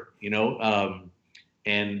rider.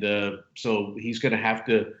 So he's going to have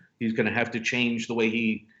to change the way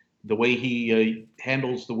he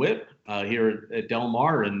handles the whip here at Del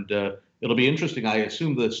Mar, and it'll be interesting. I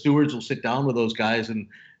assume the stewards will sit down with those guys and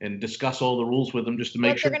discuss all the rules with them just to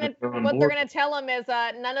make sure that they're on board. What they're going to tell them is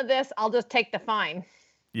none of this. I'll just take the fine.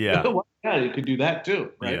 Yeah. Well, yeah, you could do that too,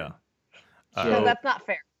 right? Yeah. So that's not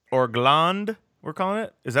fair. Orgland, we're calling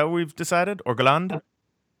it? Is that what we've decided? Orgland?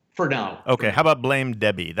 For now. Okay, how about Blame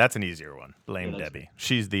Debbie? That's an easier one. Blame Debbie.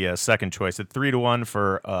 She's the second choice at 3-1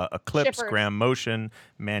 for Eclipse, Shippers. Graham Motion,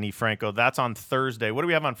 Manny Franco. That's on Thursday. What do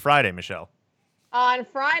we have on Friday, Michelle? On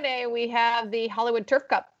Friday, we have the Hollywood Turf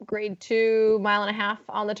Cup, grade 2, 1.5 miles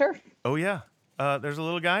on the turf. Oh, yeah. There's a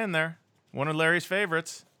little guy in there. One of Larry's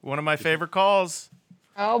favorites. One of my favorite calls.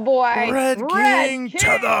 Oh, boy. Red King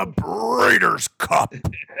to the Breeders' Cup.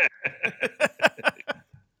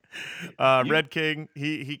 Red King,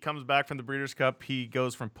 he comes back from the Breeders' Cup. He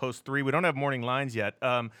goes from post 3. We don't have morning lines yet.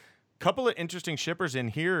 Couple of interesting shippers in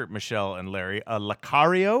here, Michelle and Larry.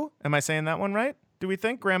 Lacario, am I saying that one right? Do we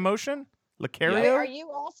think? Graham Motion? Lacario? Wait, are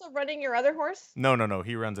you also running your other horse? No.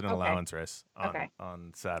 He runs an allowance race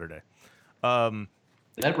on Saturday.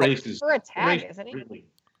 That race is for a tag, isn't he? Really,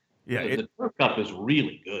 yeah, the Turf Cup is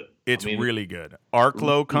really good. It's really good.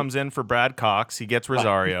 Arklow comes in for Brad Cox. He gets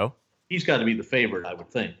Rosario. He's got to be the favorite, I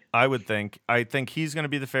would think. I think he's going to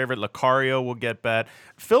be the favorite. Lacario will get bet.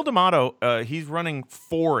 Phil D'Amato, he's running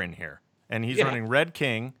 4 in here, and he's running Red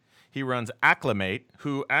King. He runs Acclimate,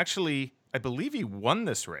 who actually, I believe he won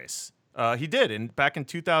this race. He did back in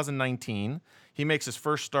 2019. He makes his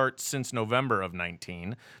first start since November of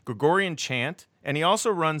 19. Gregorian Chant, and he also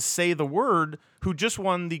runs Say the Word, who just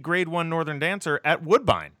won the Grade 1 Northern Dancer at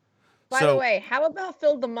Woodbine. By the way, how about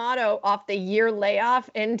Phil D'Amato off the year layoff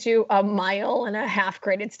into 1.5 miles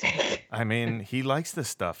graded stake? I mean, he likes this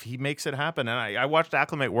stuff. He makes it happen. And I watched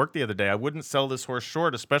Acclimate work the other day. I wouldn't sell this horse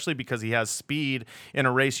short, especially because he has speed in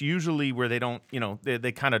a race usually where they don't,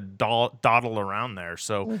 they kind of dawdle around there.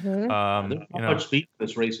 So, there's not much speed in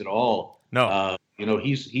this race at all. No.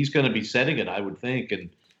 He's going to be setting it, I would think. And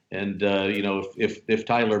if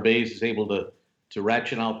Tyler Bays is able to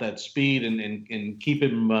ratchet out that speed and keep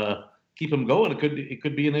him going, it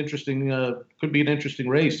could be an interesting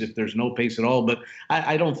race if there's no pace at all. But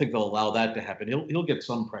I don't think they'll allow that to happen. He'll get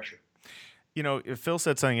some pressure. Phil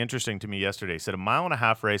said something interesting to me yesterday. He said 1.5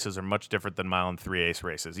 mile races are much different than 1 mile and 3 ace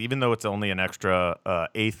races, even though it's only an extra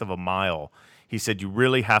eighth of a mile. He said you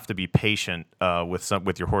really have to be patient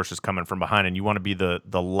with your horses coming from behind, and you want to be the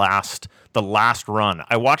last run.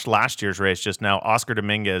 I watched last year's race just now. Oscar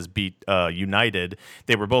Dominguez beat United.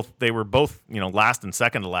 They were both last and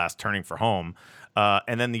second to last, turning for home.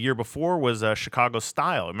 And then the year before was Chicago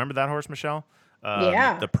Style. Remember that horse, Michelle?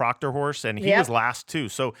 The Proctor horse, and he was last too.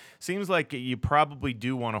 So seems like you probably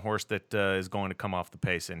do want a horse that is going to come off the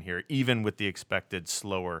pace in here, even with the expected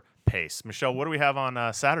slower pace. Michelle, what do we have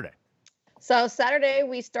on Saturday? So Saturday,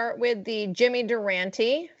 we start with the Jimmy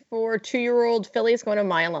Durante for 2-year-old fillies going 1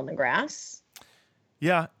 mile on the grass.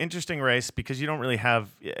 Yeah, interesting race because you don't really have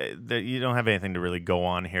anything to really go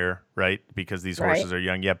on here, right? Because these horses are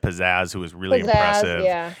young. You have Pizzazz, who is really impressive.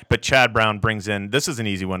 Yeah. But Chad Brown brings in. This is an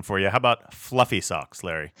easy one for you. How about Fluffy Socks,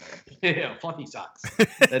 Larry? Yeah, Fluffy Socks.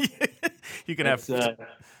 You can have.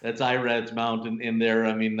 That's Irad's mount in there.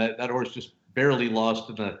 I mean, that horse just barely lost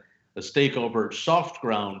in a stake over soft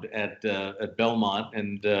ground at Belmont,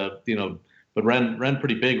 and but ran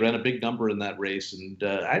pretty big, ran a big number in that race, and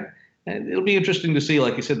it'll be interesting to see.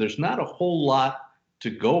 Like I said, there's not a whole lot to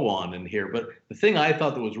go on in here. But the thing I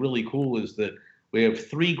thought that was really cool is that we have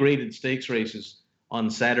 3 graded stakes races on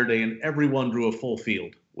Saturday, and everyone drew a full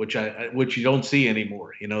field, which you don't see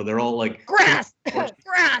anymore. They're all like grass,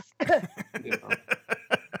 grass.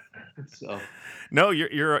 So. No,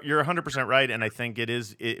 you're 100% right, and I think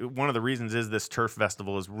one of the reasons is this turf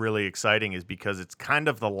festival is really exciting is because it's kind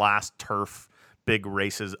of the last turf big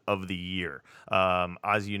races of the year.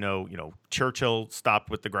 As you know, Churchill stopped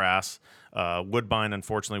with the grass. Woodbine,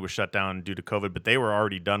 unfortunately, was shut down due to COVID, but they were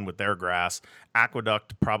already done with their grass.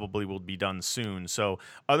 Aqueduct probably will be done soon. So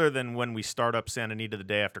other than when we start up Santa Anita the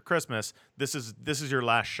day after Christmas, this is your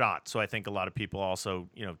last shot. So I think a lot of people also,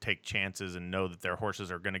 take chances and know that their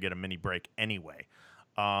horses are going to get a mini break anyway.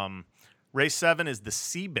 Race 7 is the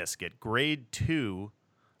Seabiscuit, Grade 2.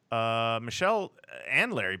 Michelle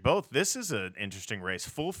and Larry, both. This is an interesting race.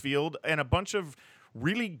 Full field and a bunch of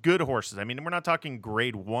really good horses. I mean, we're not talking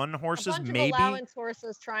Grade 1 horses. A bunch maybe of allowance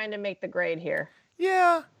horses trying to make the grade here.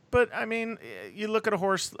 Yeah, but I mean, you look at a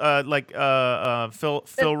horse like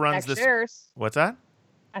Phil runs this. Shares. What's that?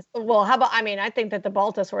 Well, how about? I mean, I think that the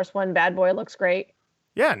Baltus horse won. Bad Boy looks great.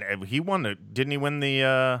 Yeah, and he won Didn't he win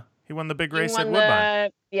the? He won the big race at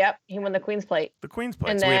Woodbine. Yep, he won the Queen's Plate. The Queen's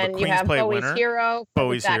Plate. And so we have then a you Queen's have Plate Bowie's winner. Hero.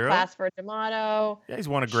 Bowie's that Hero. class for D'Amato. Yeah, he's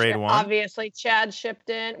won a Grade 1. Obviously, Chad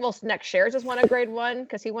Shipton. Well, Next Shares has won a Grade 1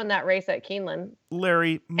 because he won that race at Keeneland.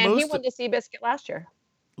 Larry, and he won the Seabiscuit last year.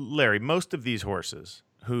 Larry, most of these horses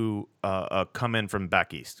who come in from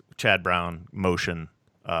back east, Chad Brown, Motion,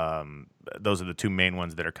 those are the 2 main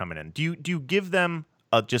ones that are coming in. Do you give them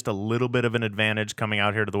just a little bit of an advantage coming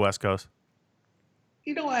out here to the West Coast?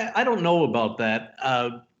 I don't know about that.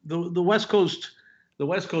 The West Coast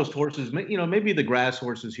horses, maybe the grass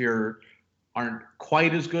horses here aren't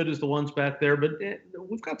quite as good as the ones back there, but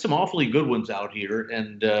we've got some awfully good ones out here.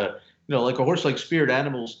 And, like a horse like Spirit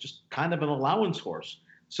Animal's just kind of an allowance horse.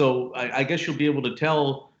 So I guess you'll be able to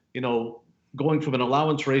tell, going from an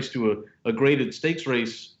allowance race to a graded stakes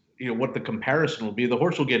race, what the comparison will be. The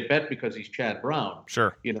horse will get bet because he's Chad Brown.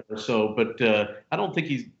 Sure. But I don't think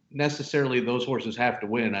he's necessarily those horses have to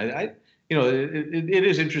win. It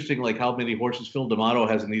is interesting, like how many horses Phil D'Amato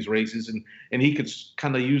has in these races, and he could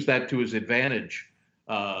kind of use that to his advantage.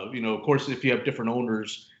 Of course, if you have different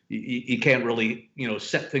owners, you can't really,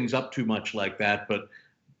 set things up too much like that.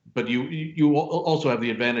 But you also have the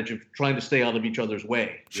advantage of trying to stay out of each other's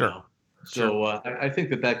way. Sure. So I think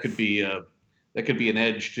that could be an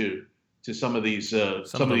edge to some of these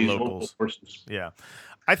these local horses. Yeah.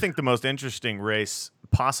 I think the most interesting race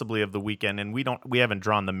possibly of the weekend, and we haven't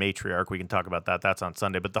drawn the matriarch. We can talk about that. That's on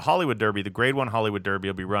Sunday. But the Hollywood Derby, the Grade 1 Hollywood Derby,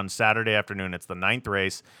 will be run Saturday afternoon. It's the 9th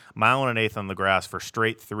race, 1 1/8 on the grass for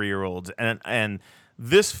straight 3-year-olds. And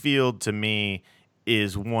this field, to me,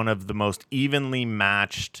 is one of the most evenly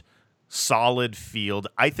matched, solid field.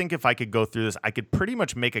 I think if I could go through this, I could pretty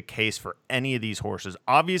much make a case for any of these horses.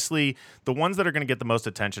 Obviously, the ones that are going to get the most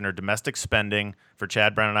attention are Domestic Spending for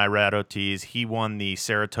Chad Brown and Irad Ortiz. He won the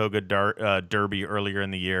Saratoga Derby earlier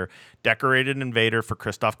in the year. Decorated Invader for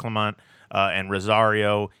Christophe Clement and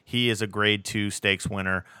Rosario. He is a Grade 2 stakes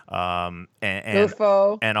winner. And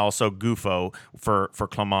also Gufo for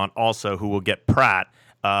Clement also, who will get Pratt.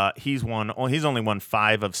 He's only won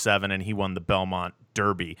 5 of 7, and he won the Belmont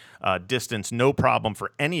Derby. Distance, no problem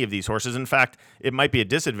for any of these horses. In fact, it might be a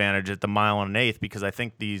disadvantage at the 1 1/8 because I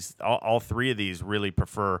think all 3 of these really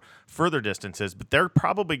prefer further distances, but they're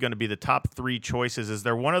probably going to be the top 3 choices. Is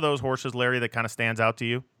there one of those horses, Larry, that kind of stands out to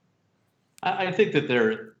you? I think that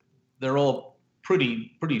they're all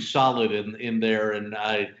pretty solid in there, and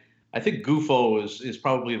I think Gufo is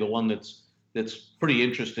probably the one that's pretty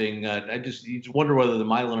interesting. You just wonder whether the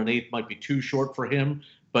 1 1/8 might be too short for him,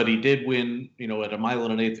 but he did win, at a 1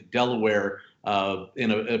 1/8 at Delaware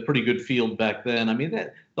in a pretty good field back then. I mean,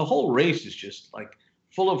 the whole race is just like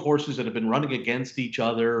full of horses that have been running against each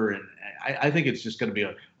other, and I think it's just going to be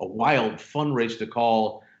a wild, fun race to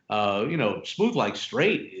call. Smooth Like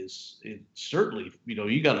Straight is certainly,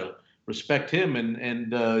 you got to respect him,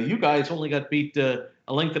 and you guys only got beat a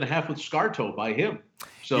length and a half with Scarto by him.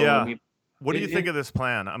 So yeah. I mean, What do you think of this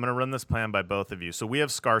plan? I'm going to run this plan by both of you. So we have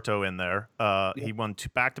Scarto in there. He won 2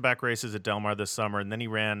 back-to-back races at Del Mar this summer, and then he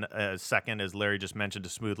ran second, as Larry just mentioned, to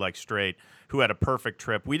Smooth Like Straight, who had a perfect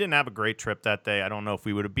trip. We didn't have a great trip that day. I don't know if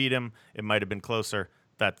we would have beat him. It might have been closer.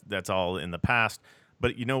 That's all in the past.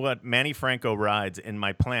 But you know what? Manny Franco rides in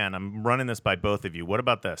my plan. I'm running this by both of you. What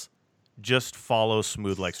about this? Just follow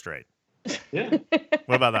Smooth Like Straight. Yeah.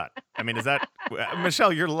 What about that? I mean, is that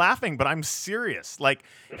Michelle? You're laughing, but I'm serious. Like,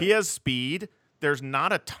 he has speed. There's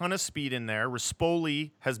not a ton of speed in there.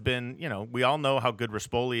 Rispoli has been, we all know how good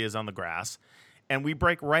Rispoli is on the grass, and we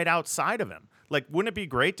break right outside of him. Like, wouldn't it be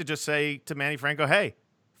great to just say to Manny Franco, "Hey,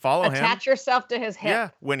 follow him. Attach yourself to his hip." Yeah,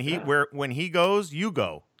 when he goes, you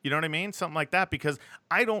go. You know what I mean? Something like that, because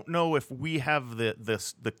I don't know if we have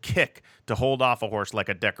the kick to hold off a horse like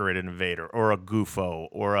a Decorated Invader or a Gufo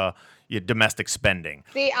or a Domestic Spending.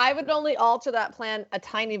 See, I would only alter that plan a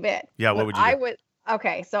tiny bit. Yeah, what would you do?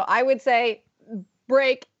 Okay, so I would say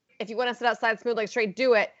break. If you want to sit outside Smooth Like Straight,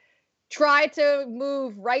 do it. Try to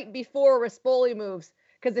move right before Rispoli moves.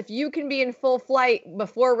 Because if you can be in full flight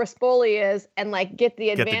before Rispoli is and get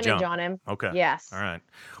the advantage on him. Okay. Yes. All right.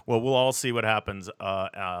 Well, we'll all see what happens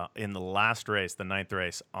in the last race, the 9th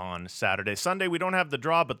race on Saturday. Sunday, we don't have the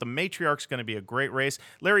draw, but the Matriarch's going to be a great race.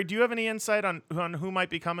 Larry, do you have any insight on who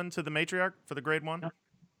might be coming to the Matriarch for the Grade 1?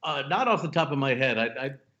 Not off the top of my head.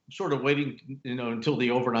 I'm sort of waiting, until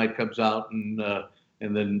the overnight comes out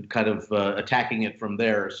and then kind of attacking it from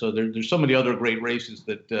there. So there's so many other great races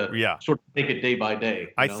that sort of take it day by day.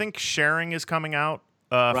 I think Sharing is coming out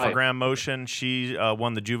for Grand Motion. She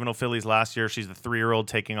won the Juvenile Fillies last year. She's the 3-year-old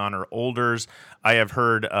taking on her olders. I have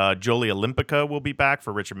heard Jolie Olympica will be back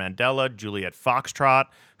for Richard Mandela. Juliet Foxtrot,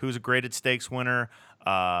 who's a graded stakes winner.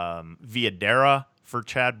 Viadera for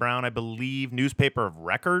Chad Brown, I believe. Newspaper of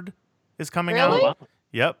Record is coming out.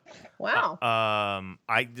 Yep. Wow.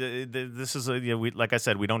 This is like I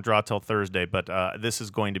said, we don't draw till Thursday, but this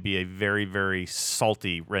is going to be a very, very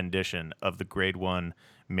salty rendition of the Grade 1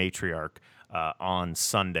 Matriarch on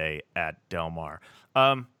Sunday at Del Mar.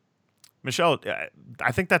 Michelle,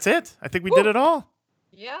 I think that's it. I think we did it all.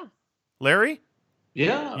 Yeah. Larry?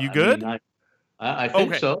 Yeah. You good? I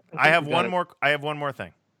think so. I have one more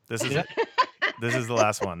thing. This is this is the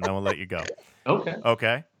last one. Then we'll let you go.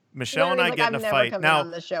 Okay. Michelle and I get in a fight now.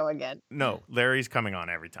 On the show again. No, Larry's coming on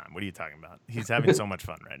every time. What are you talking about? He's having so much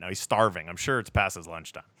fun right now. He's starving. I'm sure it's past his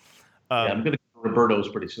lunchtime. I'm going to go to Roberto's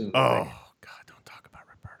pretty soon. Oh God, don't talk about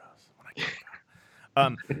Roberto's when I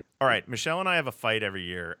get there. All right, Michelle and I have a fight every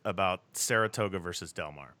year about Saratoga versus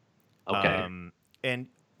Del Mar. Okay. And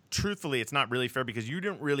truthfully, it's not really fair because you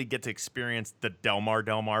didn't really get to experience the Del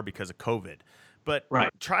Mar because of COVID. But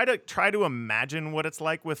try to imagine what it's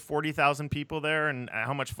like with 40,000 people there and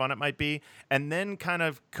how much fun it might be, and then kind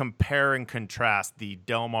of compare and contrast the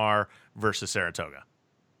Del Mar versus Saratoga.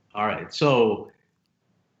 All right, so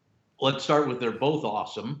let's start with they're both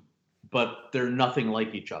awesome, but they're nothing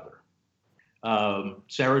like each other.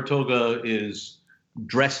 Saratoga is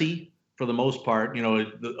dressy for the most part.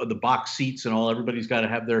 The box seats and all. Everybody's got to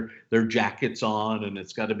have their jackets on, and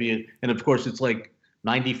it's got to be. And of course, it's like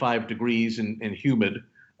 95 degrees and humid,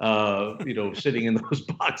 sitting in those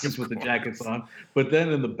boxes with the jackets on. But then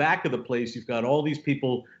in the back of the place, you've got all these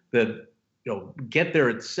people that, get there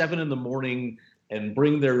at 7 a.m. and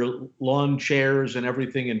bring their lawn chairs and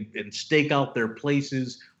everything and stake out their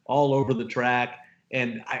places all over the track.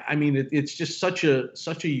 And I mean, it's just such a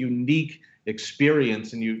unique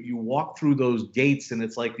experience. And you walk through those gates and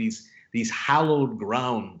it's like these hallowed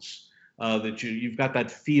grounds. That you've got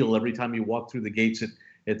that feel every time you walk through the gates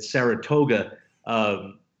at Saratoga.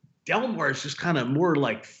 Del Mar is just kind of more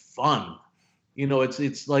like fun.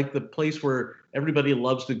 It's like the place where everybody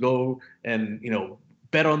loves to go and,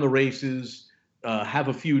 bet on the races, have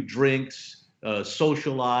a few drinks,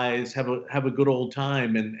 socialize, have a good old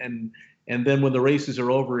time. And then when the races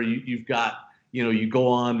are over, you've got, you go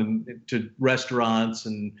on and to restaurants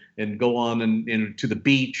and go on and to the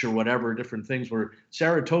beach or whatever, different things, where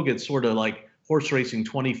Saratoga, it's sort of like horse racing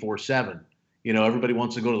 24/7. Everybody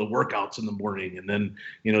wants to go to the workouts in the morning, and then,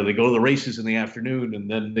 they go to the races in the afternoon, and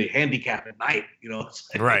then they handicap at night.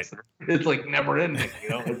 It's like never ending.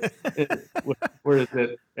 Whereas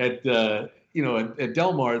at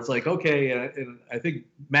Del Mar, it's like, okay, and I think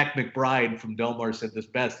Mac McBride from Del Mar said this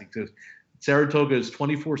best. He says, Saratoga is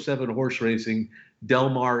 24/7 horse racing. Del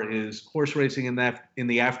Mar is horse racing in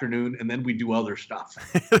the afternoon, and then we do other stuff.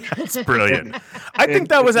 That's brilliant. I think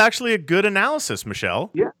that was actually a good analysis,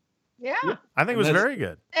 Michelle. Yeah. I think it was very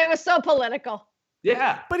good. It was so political.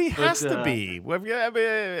 Yeah. But he has to be.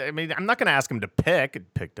 I mean, I'm not going to ask him to pick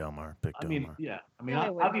Del Mar. Del Mar. Yeah. I mean,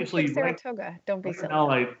 obviously, Saratoga. Don't be silly.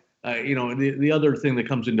 Now The other thing that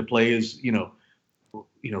comes into play is,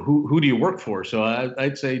 who do you work for? So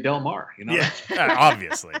I'd say Del Mar. Yeah,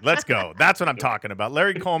 obviously. Let's go. That's what I'm talking about.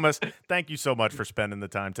 Larry Collmus, thank you so much for spending the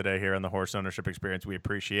time today here on the Horse Ownership Experience. We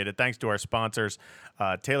appreciate it. Thanks to our sponsors,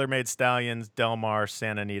 TaylorMade Stallions, Del Mar,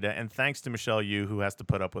 Santa Anita, and thanks to Michelle Yu, who has to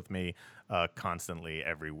put up with me constantly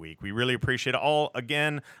every week. We really appreciate it all.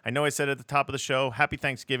 Again, I know I said at the top of the show, happy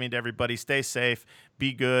Thanksgiving to everybody. Stay safe,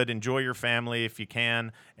 be good, enjoy your family if you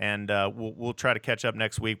can, and we'll try to catch up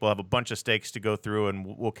next week. We'll have a bunch of stakes to go through,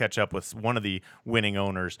 and we'll catch up with one of the winning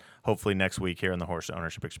owners hopefully next week here in the Horse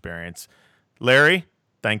Ownership Experience. Larry,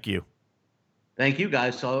 thank you. Thank you,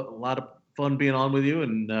 guys. So a lot of fun being on with you,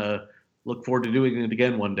 and look forward to doing it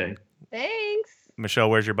again one day. Thanks. Michelle,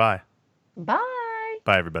 where's your bye? Bye.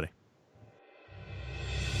 Bye, everybody.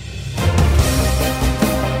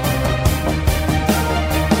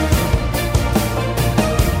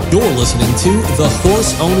 You're listening to The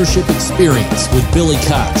Horse Ownership Experience with Billy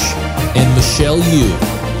Koch and Michelle Yu.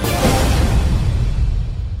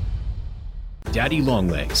 Daddy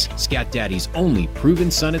Longlegs, Scat Daddy's only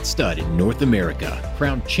proven Sunnet stud in North America.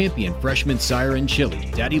 Crowned champion freshman sire in Chile,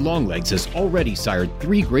 Daddy Longlegs has already sired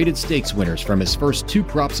 3 graded stakes winners from his first 2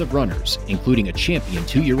 crops of runners, including a champion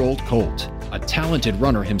 2-year-old colt. A talented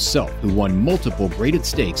runner himself who won multiple graded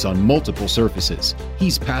stakes on multiple surfaces.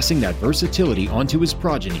 He's passing that versatility onto his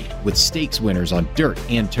progeny with stakes winners on dirt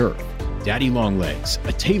and turf. Daddy Longlegs,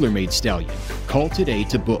 a tailor-made stallion. Call today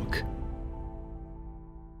to book.